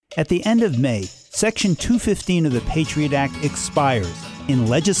At the end of May, Section 215 of the Patriot Act expires. In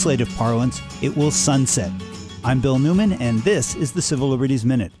legislative parlance, it will sunset. I'm Bill Newman, and this is the Civil Liberties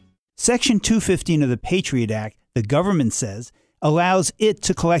Minute. Section 215 of the Patriot Act, the government says, allows it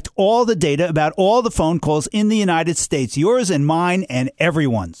to collect all the data about all the phone calls in the United States, yours and mine and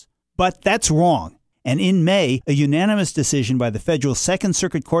everyone's. But that's wrong. And in May, a unanimous decision by the Federal Second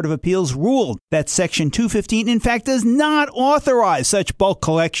Circuit Court of Appeals ruled that Section 215, in fact, does not authorize such bulk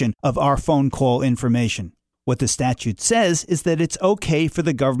collection of our phone call information. What the statute says is that it's okay for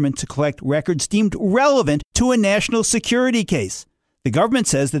the government to collect records deemed relevant to a national security case. The government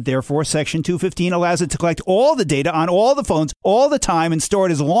says that, therefore, Section 215 allows it to collect all the data on all the phones all the time and store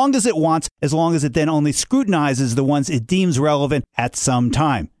it as long as it wants, as long as it then only scrutinizes the ones it deems relevant at some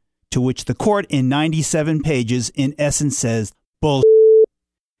time. To which the court in 97 pages in essence says, bull.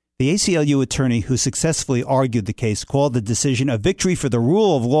 The ACLU attorney who successfully argued the case called the decision a victory for the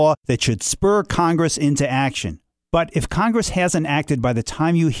rule of law that should spur Congress into action. But if Congress hasn't acted by the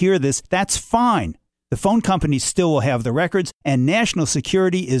time you hear this, that's fine. The phone companies still will have the records, and national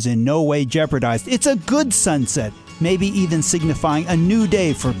security is in no way jeopardized. It's a good sunset, maybe even signifying a new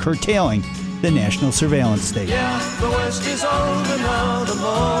day for curtailing the national surveillance state. Yeah, the West is over now, the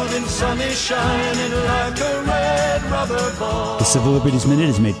morning sun is shining like a red rubber ball. The Civil Liberties Minute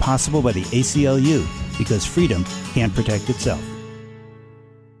is made possible by the ACLU, because freedom can't protect itself.